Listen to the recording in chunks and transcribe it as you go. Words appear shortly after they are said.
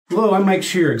Hello, I'm Mike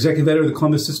Shearer, Executive Editor of the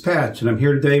Columbus Dispatch, and I'm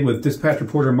here today with Dispatch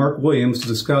reporter Mark Williams to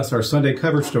discuss our Sunday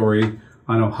cover story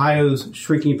on Ohio's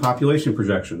shrinking population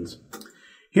projections.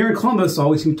 Here in Columbus, all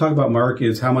we seem to talk about, Mark,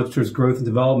 is how much there's growth and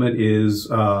development is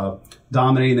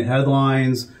dominating the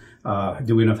headlines.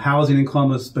 Do we have enough housing in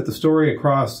Columbus? But the story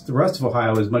across the rest of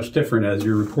Ohio is much different, as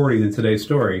you're reporting in today's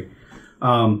story.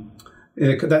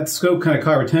 That scope kind of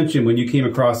caught our attention when you came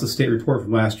across the state report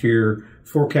from last year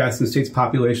forecasting the state's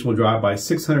population will drop by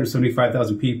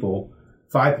 675,000 people,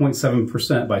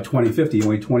 5.7% by 2050,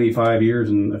 only 25 years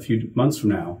and a few months from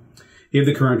now, if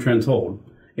the current trends hold.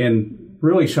 And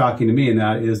really shocking to me in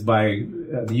that is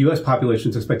the U.S. population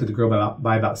is expected to grow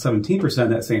by about 17% in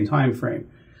that same time frame.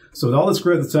 So with all this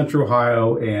growth in Central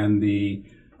Ohio and the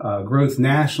growth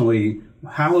nationally,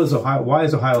 why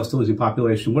is Ohio still losing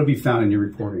population? What have you found in your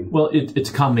reporting? Well, it's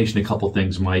a combination of a couple of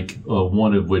things, Mike.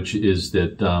 One of which is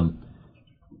that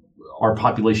our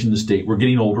population in the state, we're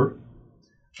getting older.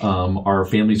 Our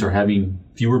families are having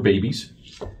fewer babies,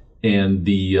 and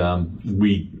the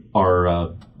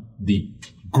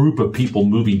group of people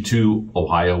moving to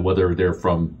Ohio, whether they're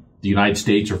from the United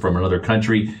States or from another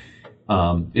country,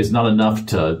 is not enough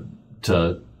to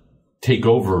take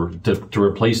over to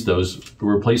replace those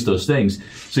things.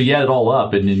 So you add it all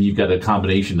up, and then you've got a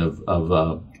combination of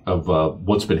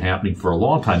what's been happening for a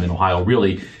long time in Ohio.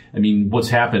 Really, I mean, what's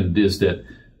happened is that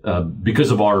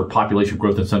because of our population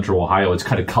growth in Central Ohio, it's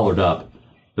kind of colored up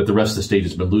that the rest of the state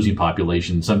has been losing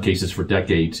population, in some cases for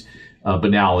decades. But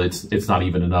now it's not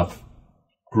even enough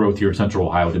growth here in Central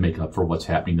Ohio to make up for what's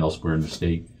happening elsewhere in the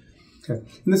state. Okay.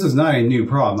 And this is not a new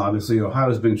problem. Obviously, Ohio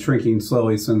has been shrinking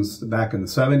slowly since back in the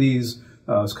 70s.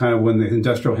 It's kind of when the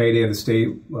industrial heyday of the state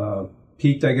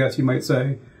peaked, I guess you might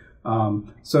say.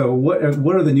 So what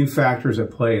are the new factors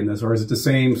at play in this? Or is it the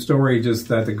same story, just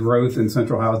that the growth in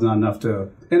Central Ohio is not enough to,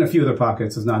 in a few other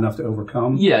pockets, is not enough to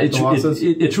overcome the losses?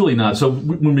 It's really not. So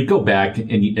when we go back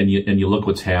and you look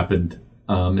what's happened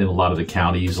in a lot of the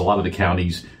counties,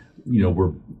 you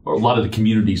know, a lot of the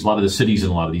communities, a lot of the cities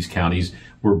in a lot of these counties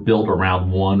were built around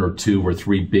one or two or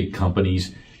three big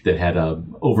companies that had a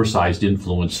oversized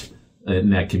influence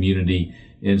in that community.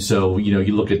 And so, you know,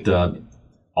 you look at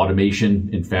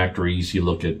automation in factories, you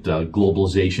look at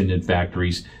globalization in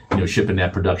factories, you know, shipping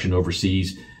that production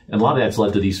overseas. And a lot of that's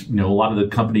led to these, you know, a lot of the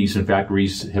companies and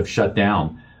factories have shut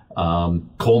down.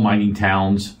 Coal mining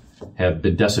towns have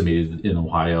been decimated in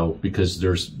Ohio because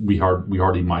we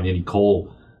hardly mine any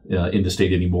coal in the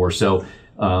state anymore. So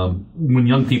when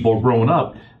young people are growing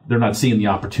up, they're not seeing the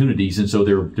opportunities, and so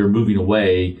they're moving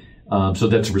away. So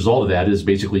that's a result of that is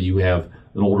basically you have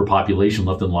an older population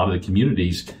left in a lot of the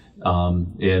communities,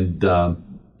 and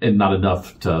not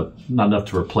enough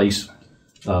to replace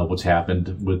what's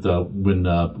happened with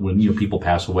when you know people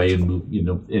pass away and move, you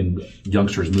know, and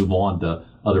youngsters move on to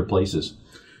other places.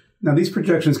 Now, these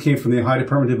projections came from the Ohio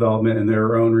Department of Development in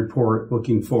their own report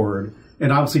looking forward.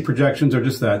 And obviously projections are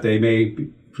just that. They may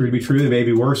prove to be true, they may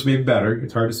be worse, maybe better.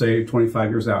 It's hard to say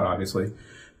 25 years out, obviously.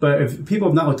 But if people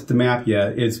have not looked at the map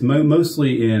yet, it's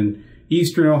mostly in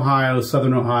eastern Ohio,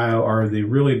 southern Ohio are the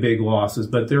really big losses,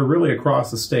 but they're really across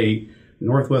the state,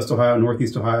 northwest Ohio,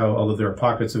 northeast Ohio, although there are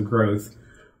pockets of growth.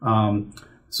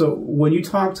 So when you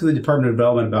talk to the Department of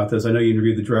Development about this, I know you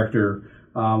interviewed the director,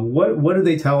 what do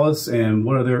they tell us, and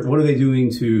what are they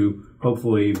doing to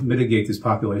hopefully mitigate these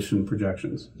population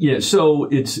projections? Yeah, so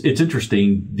it's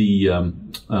interesting. The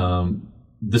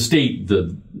state,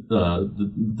 the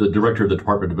director of the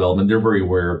Department of Development, they're very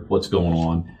aware of what's going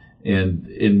on, and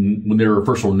when their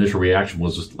first initial reaction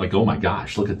was just like, "Oh my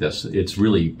gosh, look at this! It's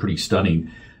really pretty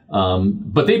stunning."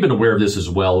 But they've been aware of this as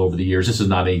well over the years. This is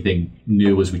not anything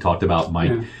new, as we talked about,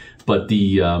 Mike. Yeah. But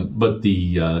the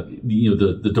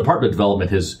Department of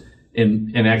Development has,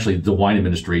 and actually the Wine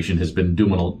Administration has been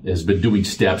doing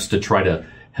steps to try to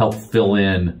help fill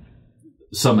in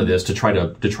some of this, to try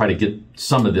to get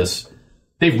some of this.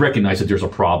 They've recognized that there's a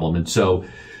problem, and so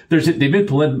they've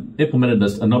implemented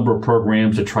a number of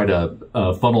programs to try to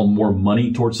funnel more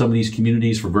money towards some of these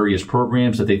communities for various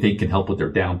programs that they think can help with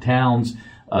their downtowns.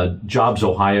 Jobs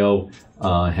Ohio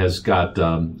has got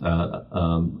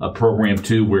a program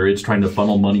too, where it's trying to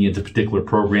funnel money into particular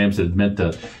programs that are meant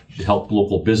to help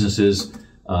local businesses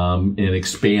and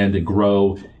expand and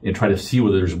grow, and try to see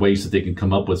whether there's ways that they can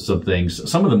come up with some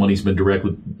things. Some of the money's been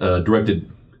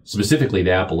directed specifically to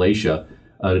Appalachia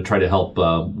to try to help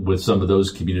with some of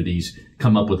those communities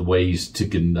come up with ways to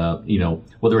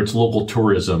whether it's local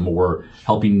tourism or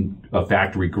helping a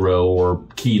factory grow or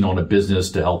keying on a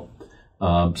business to help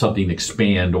something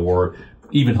expand, or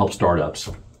even help startups.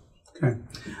 Okay.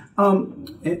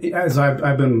 As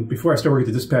I've been, before I started working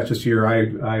at the Dispatch this year,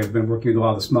 I've been working with a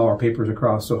lot of the smaller papers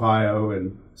across Ohio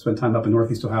and spent time up in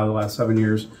Northeast Ohio the last 7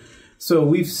 years. So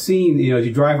we've seen, as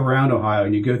you drive around Ohio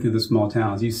and you go through the small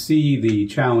towns, you see the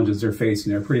challenges they're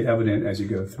facing. They're pretty evident as you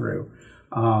go through.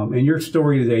 In your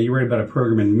story today, you write about a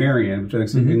program in Marion, which I think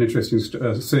is an interesting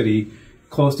city,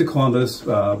 close to Columbus,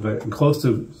 but close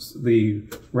to the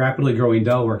rapidly growing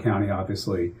Delaware County,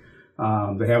 obviously.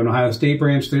 They have an Ohio State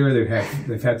branch there.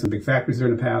 They've had some big factories there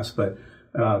in the past. But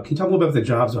can you talk a little bit about the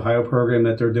Jobs Ohio program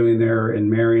that they're doing there in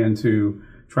Marion to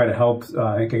try to help,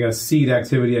 I guess, seed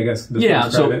activity? I guess. Yeah.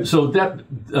 So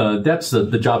that's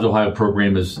the Jobs Ohio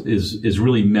program is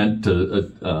really meant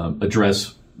to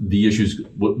address the issues.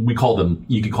 What we call them,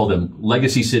 you could call them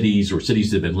legacy cities or cities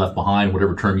that have been left behind,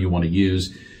 whatever term you want to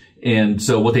use. And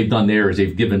so what they've done there is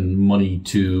they've given money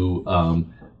to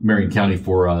Marion County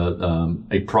for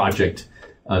a project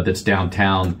that's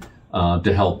downtown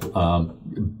to help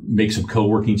make some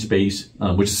co-working space,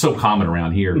 which is so common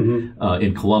around here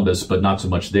in Columbus, but not so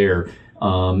much there.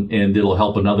 And it'll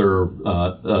help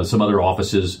some other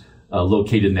offices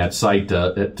located in that site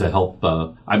to help.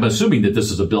 I'm assuming that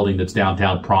this is a building that's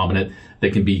downtown prominent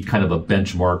that can be kind of a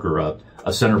benchmark or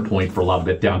a center point for a lot of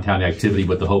that downtown activity,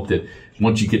 with the hope that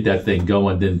once you get that thing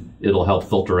going, then it'll help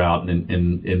filter out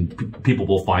and people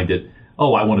will find it.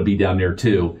 Oh, I want to be down there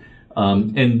too.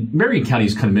 And Marion County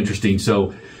is kind of interesting.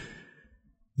 So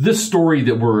these stories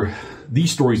that we're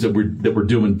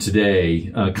doing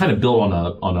today kind of built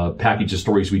on a package of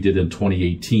stories we did in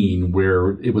 2018,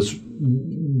 where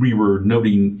we were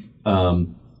noting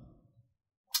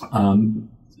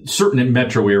certain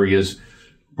metro areas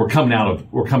were coming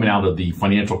out of the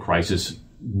financial crisis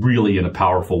really in a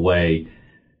powerful way,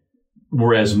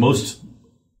 whereas most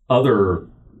other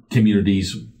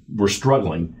communities were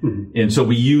struggling. And so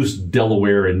we used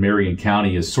Delaware and Marion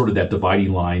County as sort of that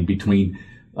dividing line between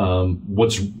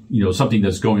what's something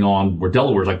that's going on where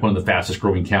Delaware is like one of the fastest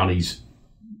growing counties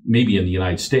maybe in the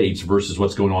United States versus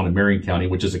what's going on in Marion County,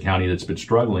 which is a county that's been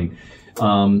struggling.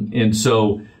 And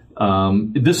so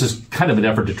this is kind of an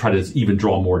effort to try to even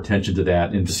draw more attention to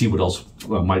that and to see what else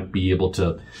might be able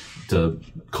to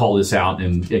call this out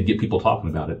and get people talking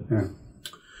about it. Yeah.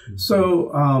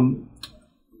 So,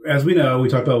 as we know, we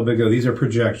talked about a little bit ago, these are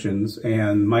projections,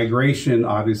 and migration,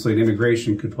 obviously, and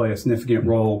immigration could play a significant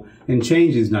role in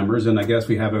changing these numbers. And I guess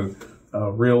we have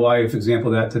a real-life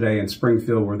example of that today in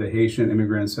Springfield, where the Haitian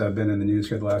immigrants have been in the news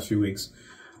here the last few weeks.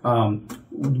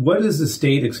 What does the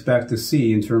state expect to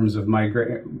see in terms of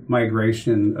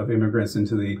migration of immigrants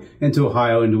into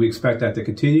Ohio, and do we expect that to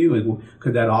continue? And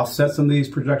could that offset some of these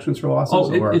projections for losses?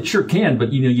 Oh, it sure can,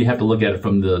 but you have to look at it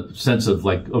from the sense of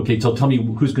like, okay, so tell me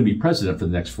who's going to be president for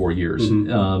the next 4 years.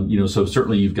 So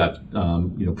certainly you've got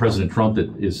President Trump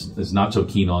that is not so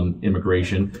keen on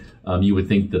immigration. You would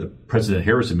think that a President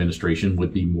Harris administration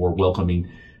would be more welcoming.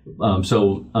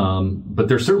 But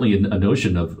there's certainly a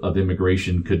notion of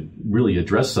immigration could really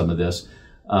address some of this.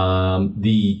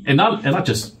 And not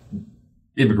just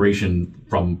immigration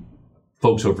from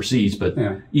folks overseas, but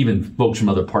even folks from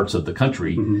other parts of the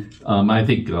country. I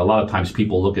think a lot of times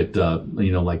people look at,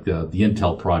 like the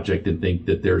Intel project and think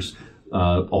that there's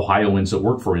Ohioans that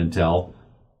work for Intel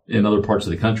in other parts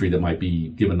of the country that might be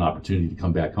given an opportunity to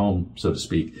come back home, so to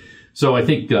speak. So I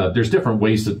think there's different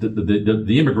ways that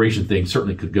the immigration thing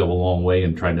certainly could go a long way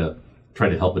in trying to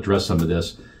help address some of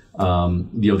this.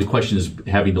 The question is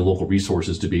having the local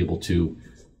resources to be able to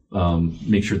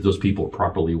make sure that those people are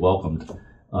properly welcomed,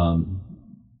 and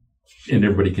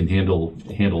everybody can handle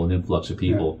an influx of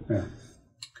people. Yeah.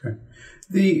 Okay.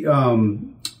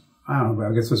 I don't know,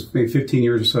 I guess it was maybe 15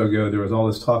 years or so ago, there was all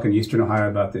this talk in Eastern Ohio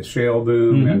about the shale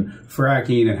boom and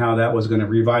fracking and how that was going to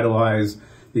revitalize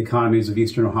the economies of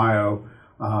Eastern Ohio.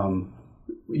 I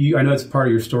know it's part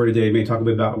of your story today. You may talk a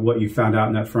bit about what you found out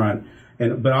in that front.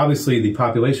 But obviously the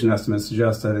population estimates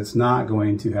suggest that it's not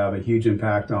going to have a huge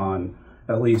impact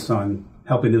at least on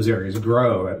helping those areas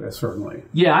grow, certainly.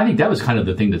 Yeah, I think that was kind of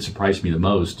the thing that surprised me the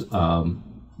most in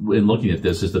looking at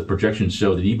this, is the projections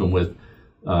show that even with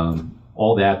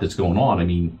all that's going on, I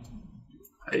mean,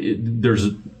 there's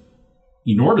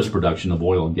enormous production of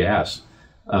oil and gas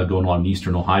going on in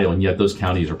Eastern Ohio, and yet those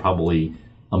counties are probably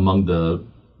among the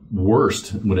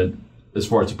worst as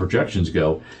far as the projections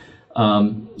go.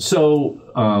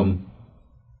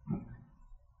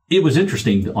 It was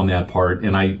interesting on that part,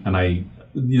 and I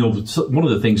one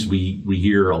of the things we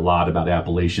hear a lot about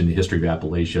Appalachia, the history of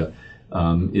Appalachia,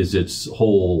 is its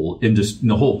whole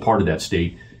the whole part of that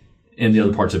state, and the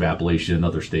other parts of Appalachia and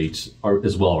other states are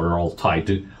all tied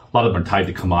to. A lot of them are tied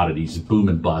to commodities, boom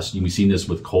and bust. We've seen this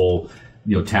with coal.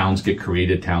 Towns get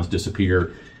created, towns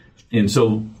disappear. and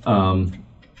so,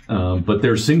 but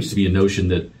there seems to be a notion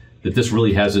that this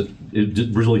really hasn't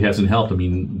helped. I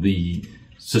mean, the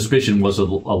suspicion was a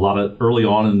lot of early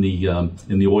on in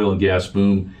the oil and gas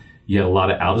boom. You had a lot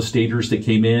of out-of-staters that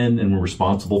came in and were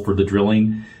responsible for the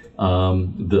drilling.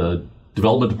 The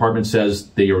development department says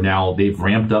they've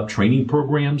ramped up training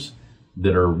programs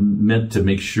that are meant to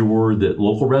make sure that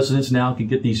local residents now can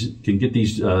get these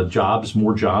jobs,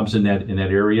 more jobs in that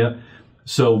area.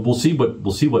 So we'll see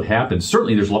what happens.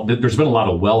 Certainly, there's been a lot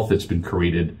of wealth that's been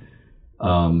created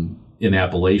in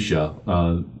Appalachia.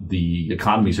 The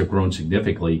economies have grown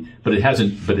significantly, but it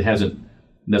hasn't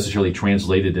necessarily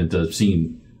translated into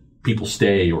seeing people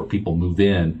stay or people move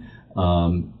in.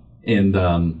 I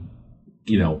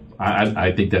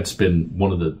think that's been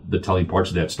one of the telling parts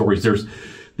of that story.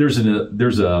 There's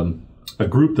a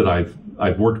group that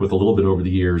I've worked with a little bit over the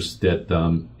years that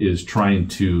is trying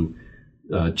to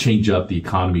change up the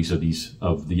economies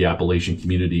of the Appalachian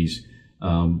communities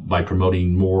by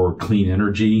promoting more clean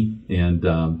energy and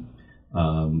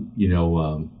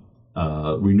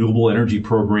renewable energy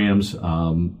programs,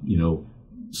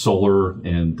 solar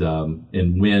and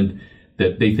wind,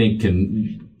 that they think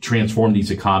can transform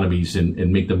these economies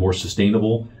and make them more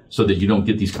sustainable, so that you don't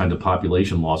get these kind of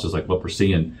population losses like what we're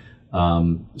seeing.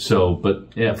 For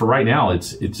right now,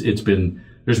 there's been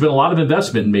a lot of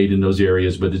investment made in those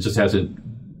areas, but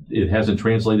it hasn't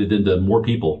translated into more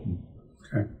people.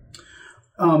 Okay.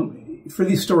 For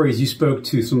these stories, you spoke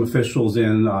to some officials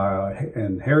in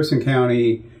Harrison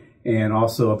County and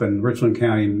also up in Richland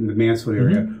County, in the Mansfield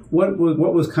area. Mm-hmm.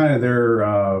 What was kind of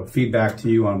their feedback to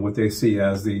you on what they see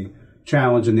as the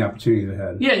challenge and the opportunities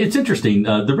ahead? Yeah, it's interesting.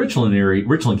 The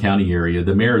Richland County area,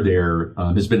 the mayor there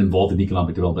has been involved in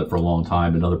economic development for a long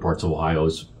time in other parts of Ohio.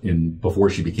 Before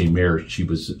she became mayor, she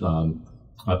was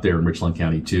up there in Richland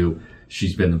County too.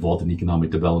 She's been involved in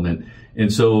economic development.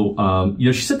 And so,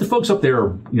 she said the folks up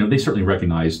there, they certainly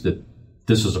recognize that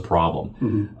this is a problem.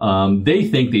 Mm-hmm. They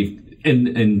think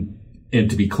and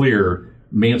to be clear,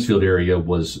 Mansfield area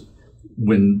was,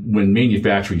 when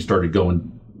manufacturing started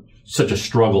going such a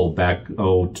struggle back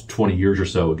 20 years or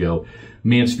so ago,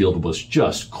 Mansfield was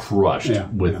just crushed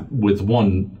with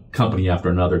one company after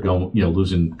another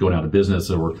going out of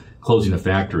business or closing a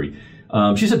factory.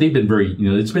 She said they've been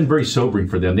it's been very sobering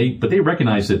for them. But they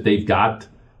recognize that they've got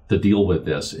to deal with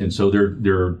this, and so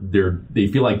they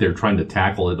feel like they're trying to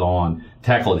tackle it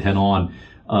head on.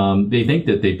 They think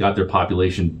that they've got their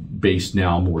population base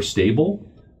now more stable,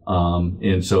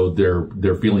 and so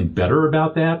they're feeling better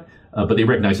about that. But they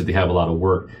recognize that they have a lot of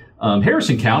work.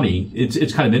 Harrison County,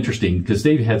 it's kind of interesting because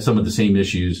they've had some of the same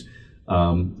issues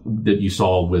that you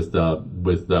saw with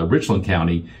Richland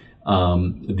County. But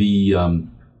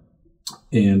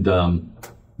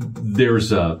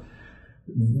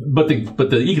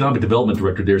the economic development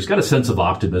director there's got a sense of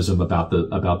optimism about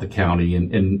the county,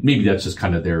 and maybe that's just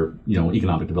kind of their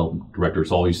economic development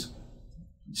directors always.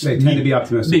 They tend to be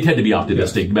optimistic. They tend to be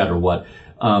optimistic, no matter what.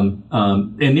 And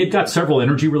they've got several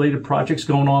energy-related projects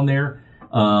going on there,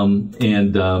 and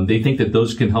they think that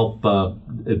those can help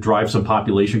drive some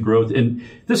population growth. And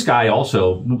this guy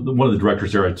also, one of the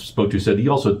directors there I spoke to, said he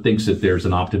also thinks that there's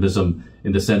an optimism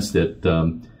in the sense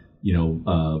that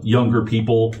younger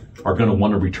people are going to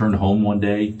want to return home one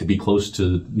day to be close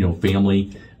to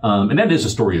family, and that is a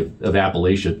story of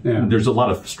Appalachia. Yeah. There's a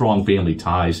lot of strong family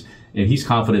ties. And he's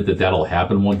confident that that'll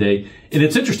happen one day. And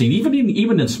it's interesting,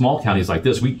 even in small counties like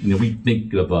this, we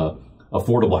think of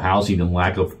affordable housing and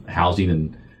lack of housing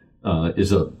and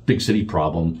is a big city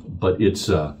problem, but it's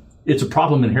a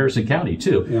problem in Harrison County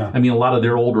too. Yeah. I mean, a lot of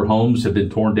their older homes have been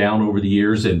torn down over the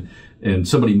years, and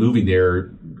somebody moving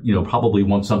there, probably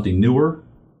wants something newer,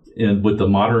 and with the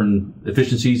modern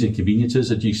efficiencies and conveniences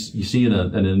that you see in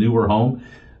a newer home,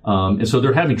 and so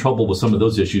they're having trouble with some of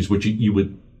those issues, which you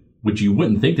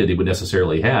wouldn't think that they would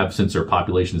necessarily have since their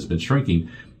population has been shrinking.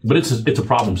 But it's a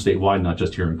problem statewide, not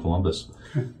just here in Columbus.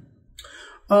 Okay.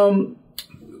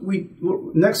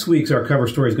 Next week's our cover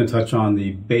story is going to touch on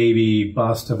the baby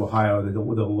bust of Ohio, the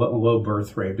low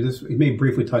birth rate. But we may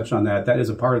briefly touch on that. That is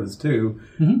a part of this too.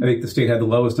 Mm-hmm. I think the state had the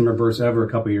lowest number of births ever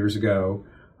a couple of years ago.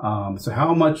 So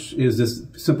how much is this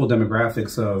simple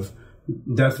demographics of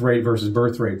death rate versus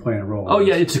birth rate playing a role? Oh,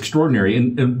 yeah, it's extraordinary.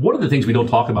 And one of the things we don't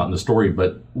talk about in the story,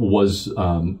 but was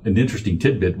an interesting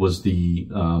tidbit, was the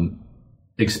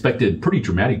expected pretty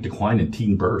dramatic decline in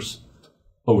teen births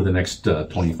over the next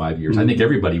 25 years. Mm-hmm. I think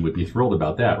everybody would be thrilled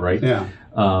about that, right? Yeah.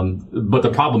 But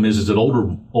the problem is that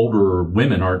older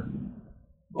women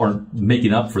aren't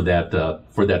making up for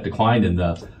that decline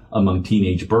among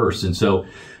teenage births, and so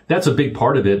that's a big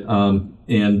part of it. And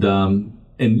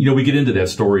we get into that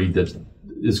story that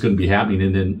is going to be happening.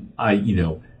 And then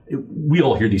we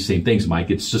all hear these same things,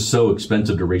 Mike. It's just so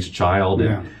expensive to raise a child,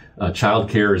 and child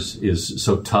care is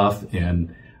so tough,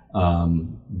 and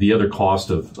the other cost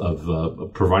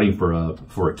of providing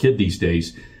for a kid these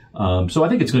days. So I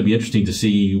think it's going to be interesting to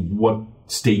see what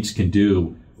states can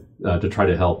do to try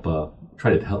to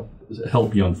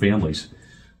help young families.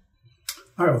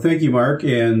 All right. Well, thank you, Mark.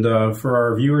 And for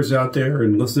our viewers out there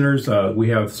and listeners, we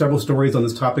have several stories on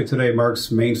this topic today.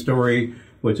 Mark's main story,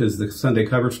 which is the Sunday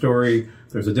cover story.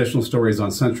 There's additional stories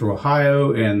on Central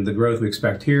Ohio and the growth we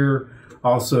expect here.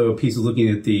 Also, pieces looking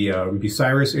at the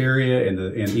Bucyrus area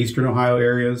and Eastern Ohio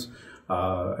areas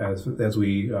as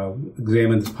we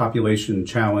examine this population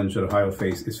challenge that Ohio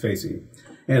is facing.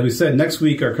 And as we said, next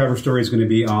week our cover story is going to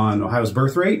be on Ohio's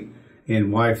birth rate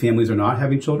and why families are not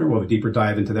having children. We'll have a deeper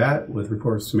dive into that with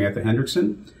reporter Samantha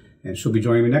Hendrickson, and she'll be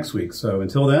joining me next week. So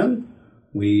until then,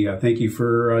 we thank you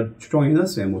for joining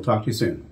us, and we'll talk to you soon.